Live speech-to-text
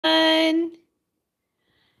Kevin.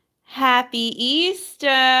 Happy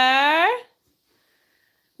Easter.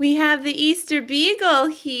 We have the Easter Beagle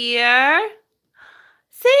here.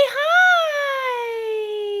 Say hi.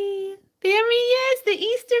 There he is, the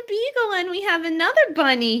Easter Beagle, and we have another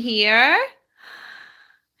bunny here.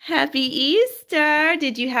 Happy Easter.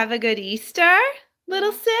 Did you have a good Easter,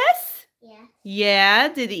 little sis? Yeah. Yeah?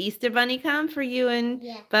 Did the Easter Bunny come for you and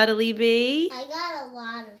Buddly B? I got a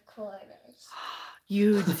lot of quarters.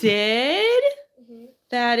 You did? Mm-hmm.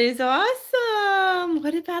 That is awesome.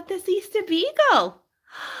 What about this Easter Beagle?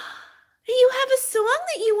 You have a song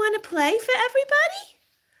that you want to play for everybody?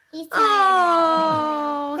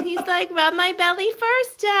 Oh, he's like, rub my belly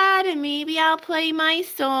first, Dad, and maybe I'll play my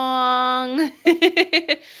song.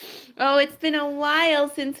 Oh, it's been a while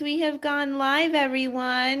since we have gone live,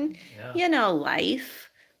 everyone. Yeah. You know,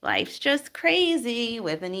 life's just crazy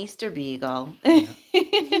with an Easter Beagle. Yeah.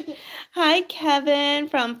 Hi, Kevin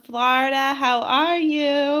from Florida. How are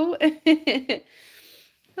you?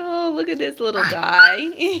 Oh, look at this little guy.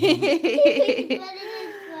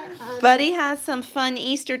 Buddy has some fun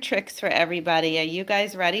Easter tricks for everybody. Are you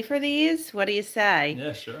guys ready for these? What do you say?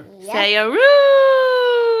 Yeah, sure. Yep. Say a roo!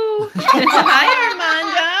 Hi,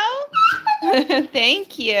 Armando.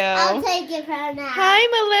 Thank you. I'll take it from now. Hi,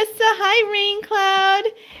 Melissa. Hi, Rain Cloud.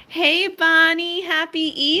 Hey, Bonnie.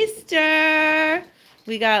 Happy Easter.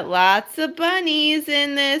 We got lots of bunnies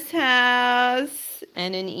in this house.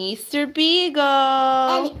 And an Easter Beagle.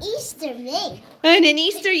 And Easter me. And an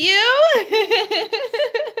Easter you?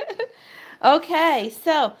 Okay,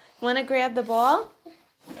 so, want to grab the ball?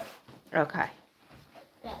 Okay.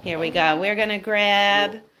 Here we go. We're going to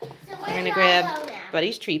grab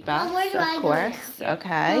Buddy's treat box, of course.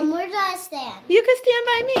 Okay. Where do I stand? You can stand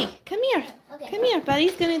by me. Come here. Okay. Come here.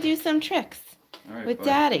 Buddy's going to do some tricks with Buddy.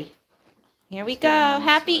 Daddy. Here we go.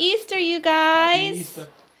 Happy Easter, you guys. Happy Easter.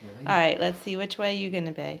 All right, let's see which way you're going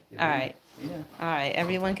to be. All right. Yeah. All right,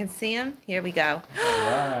 everyone can see him? Here we go. All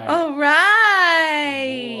right. All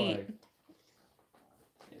right. Boy.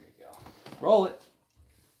 Here we go. Roll it.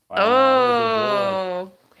 Wow,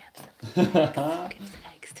 Oh. good boy. Give some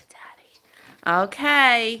eggs to Daddy.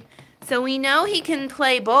 Okay. So we know he can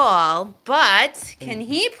play ball, but can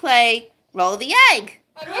he play roll the egg?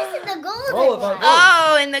 And this is the golden Roll it, one. bud.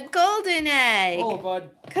 Oh, and the golden egg. Roll it, bud.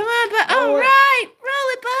 Come on, bud. Roll All it. right. Roll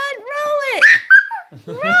it, bud. Roll it.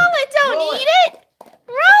 Roll it. Don't Roll eat it.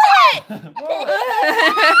 Roll it. Roll it.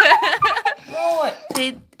 Roll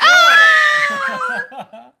it. Oh!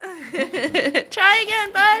 Try again,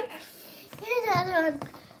 bud. Here's another one.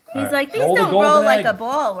 He's like, these Roll the don't roll golden like egg. a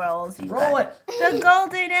ball rolls. He's Roll like, it. the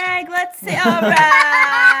golden egg. Let's see. All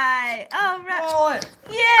right. All right. Roll it.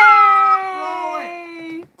 Yay.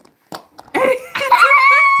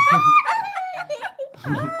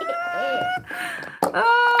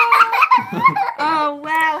 Oh,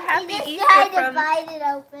 wow. Happy He Easter just tried to from bite it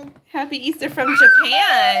open. Happy Easter from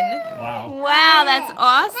Japan. Wow. Wow, that's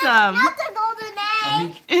awesome. Not the golden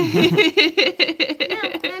egg.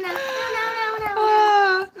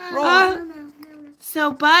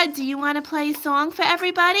 So, Bud, do you want to play a song for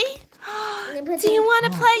everybody? Do you want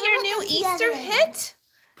to play your new Easter hit?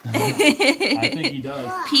 I think he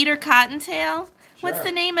does. Peter Cottontail? What's Sure.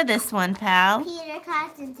 the name of this one, pal? Peter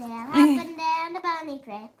Cottontail, up and down the bunny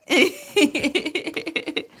track.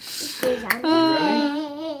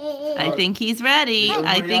 I think he's ready.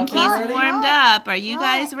 I Everybody think else he's ready? warmed up. Are you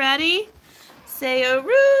guys ready? Say a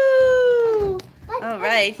roo! All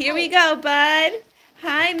right, here we go, Bud.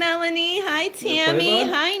 Hi, Melanie. Hi, Tammy.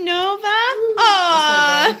 Bud? Hi, Nova.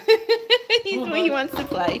 Aw! He wants to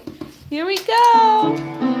play. Here we go.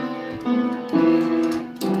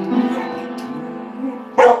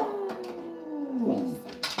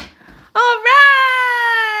 All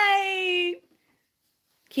right.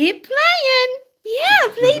 Keep playing. Yeah,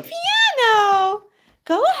 play piano.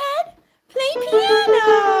 Go ahead. Play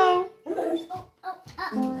piano.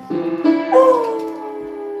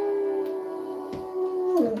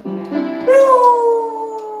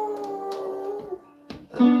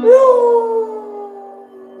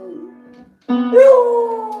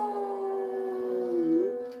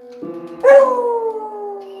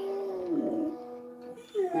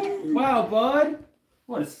 Wow, bud.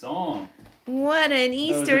 What a song. What an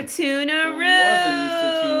Easter tuna was an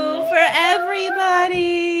Easter tuna. for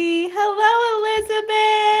everybody. Hello,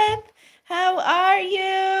 Elizabeth. How are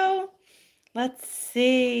you? Let's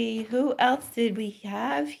see. Who else did we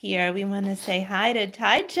have here? We want to say hi to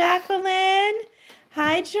Jacqueline.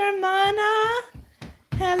 Hi, Germana.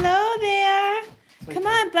 Hello there. Come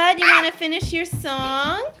on, Bud. You want to finish your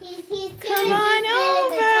song? Come on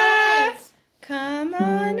over. Come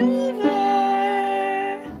on over.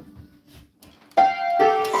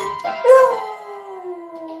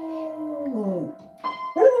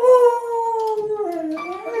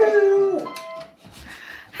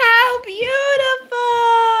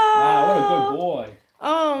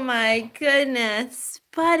 my goodness.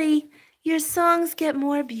 Buddy, your songs get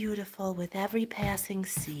more beautiful with every passing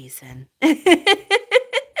season. We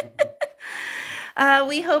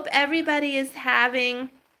hope everybody is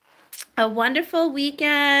having a wonderful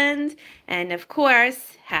weekend. And of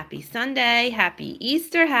course, happy Sunday, happy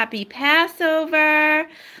Easter, happy Passover.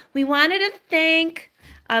 We wanted to thank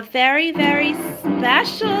a very, very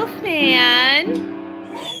special fan.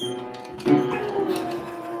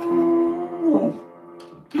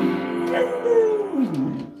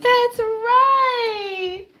 That's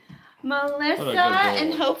right. Melissa,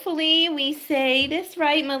 and hopefully we say this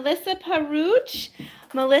right, Melissa Parouche.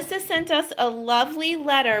 Melissa sent us a lovely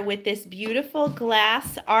letter with this beautiful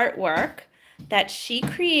glass artwork that she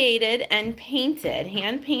created and painted,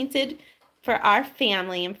 hand painted for our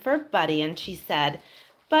family and for Buddy. And she said,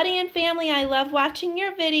 Buddy and family, I love watching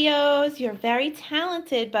your videos. You're very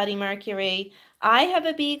talented, Buddy Mercury. I have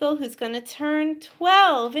a beagle who's going to turn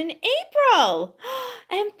 12 in April.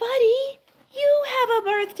 And Buddy, you have a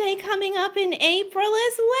birthday coming up in April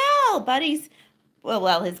as well. Buddy's,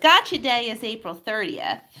 well, his gotcha day is April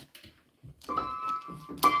 30th.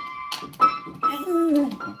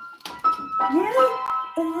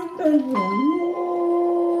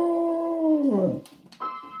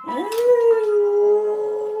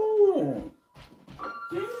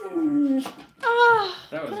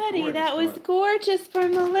 Oh, Buddy, that was gorgeous for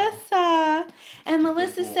Melissa. And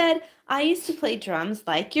Melissa said, I used to play drums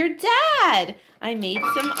like your dad. I made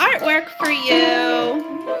some artwork for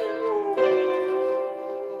you.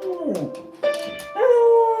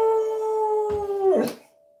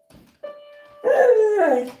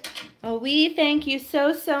 Oh, we thank you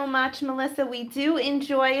so, so much, Melissa. We do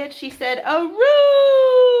enjoy it. She said,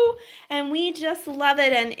 "Aroo!" And we just love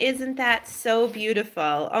it. And isn't that so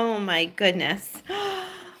beautiful? Oh, my goodness.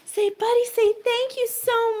 Say, Buddy, say thank you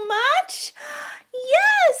so much.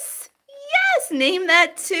 Yes. Yes. Name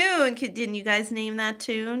that tune. Didn't you guys name that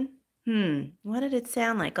tune? What did it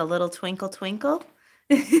sound like? A little twinkle, twinkle?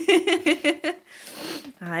 I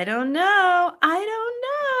don't know.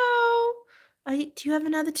 Do you have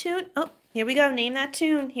another tune? Oh, here we go. Name that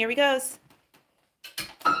tune. Here he goes.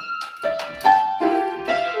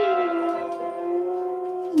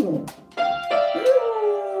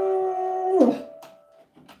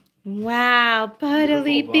 Wow,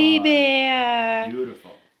 Buddly Bee Bear.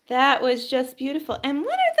 Beautiful. That was just beautiful. And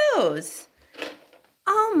what are those?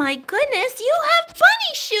 Oh my goodness, you have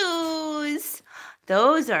bunny shoes.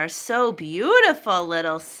 Those are so beautiful,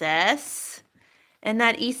 little sis. And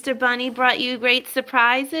that Easter bunny brought you great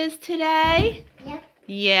surprises today? Yep.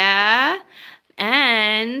 Yeah.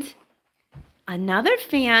 And another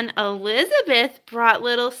fan, Elizabeth, brought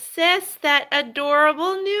little sis that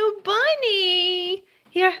adorable new bunny.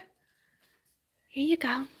 Here you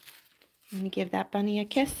go. Let me give that bunny a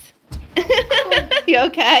kiss. You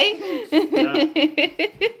okay? Yeah.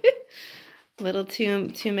 Little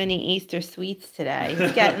too many Easter sweets today.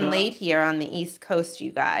 It's getting late here on the East Coast,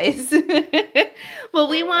 you guys. Well,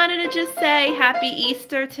 we wanted to just say happy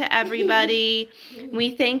Easter to everybody.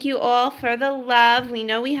 We thank you all for the love. We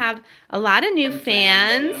know we have a lot of new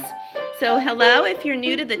fans. So hello if you're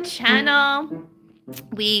new to the channel.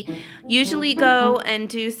 We usually go and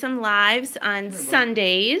do some lives on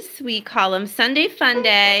Sundays. We call them Sunday Fun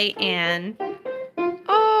Day. And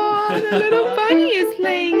oh, the little bunny is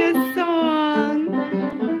playing a song.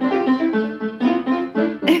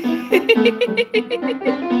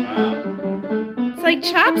 It's like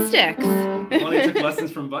chopsticks. Bunny took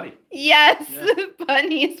lessons from Buddy. Yes, Yeah.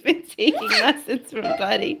 Bunny has been taking lessons from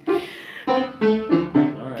Buddy. All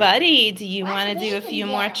right. Buddy, do you want to do a few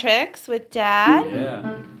more tricks with Dad?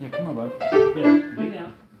 Yeah. Yeah, come on, bud. Yeah, lay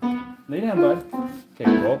down. Lay down, bud. Okay,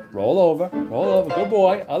 roll over. Roll over. Good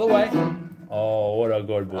boy. Other way. Oh, what a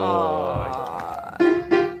good boy. Aw,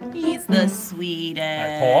 he's the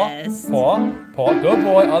sweetest. Right, paw. Good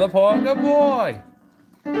boy. Other paw. Good boy.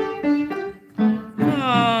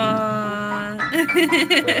 Aw.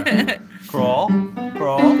 Crawl.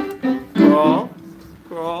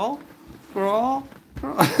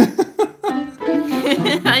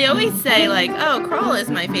 I always say like, oh, crawl is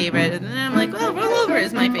my favorite, and then I'm like, oh, roll over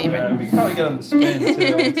is my Yeah, favorite. we can probably get him to spin too.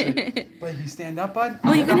 Wait, you stand up, bud?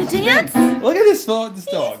 Oh, you're gonna dance? Look at this dog. This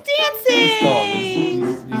He's dog.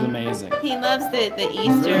 dancing. He's amazing. He loves the Really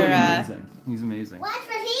Easter. amazing. He's amazing. Watch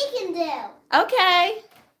what he can do. Okay.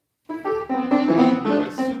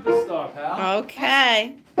 Superstar, pal.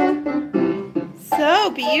 Okay. So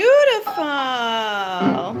beautiful.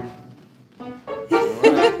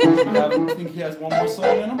 Alright. Think he has one more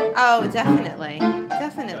song in him? Oh, definitely.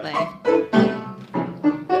 Definitely. Alright.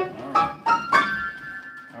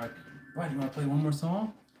 Alright. Right, you want to play one more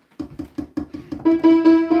song?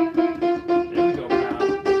 There we go, pal.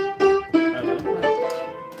 Our little pal.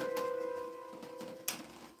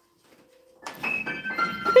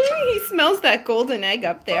 He smells that golden egg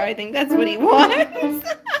up there. I think that's what he wants.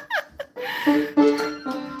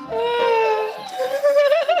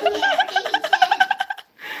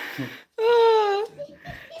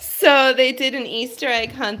 So they did an Easter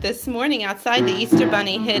egg hunt this morning outside. The Easter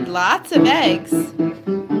Bunny hid lots of eggs.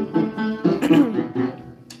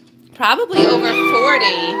 Probably over 40.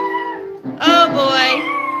 Oh boy.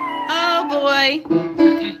 Oh boy.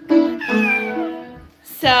 Okay, come on.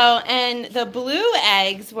 So, and the blue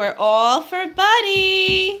eggs were all for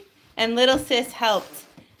Buddy. And little sis helped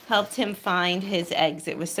him find his eggs.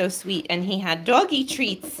 It was so sweet. And he had doggy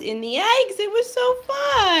treats in the eggs. It was so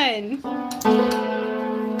fun.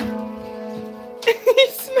 He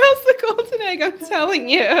smells the golden egg, I'm telling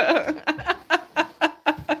you.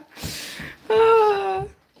 Oh.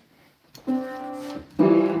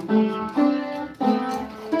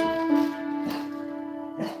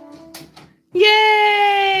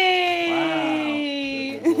 Yay!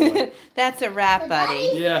 Wow. That's a wrap,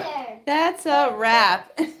 buddy. Yeah. That's a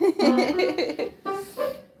wrap.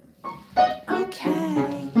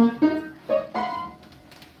 Okay.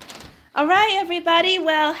 All right, everybody.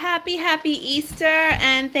 Well, happy Easter,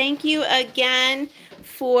 and thank you again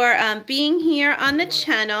for being here on the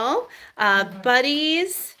channel.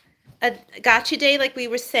 Buddy's Gotcha Day, like we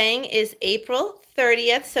were saying, is April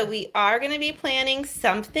 30th, so we are going to be planning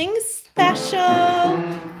something special,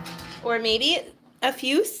 or maybe a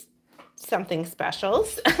few something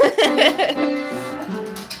specials.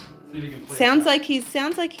 Sounds like he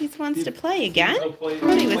wants to play again. I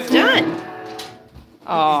thought he was done.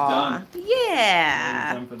 Aw,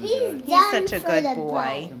 yeah. He's such a good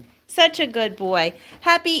boy. Such a good boy.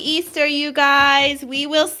 Happy Easter, you guys. We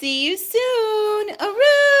will see you soon.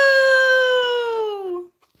 Aroo!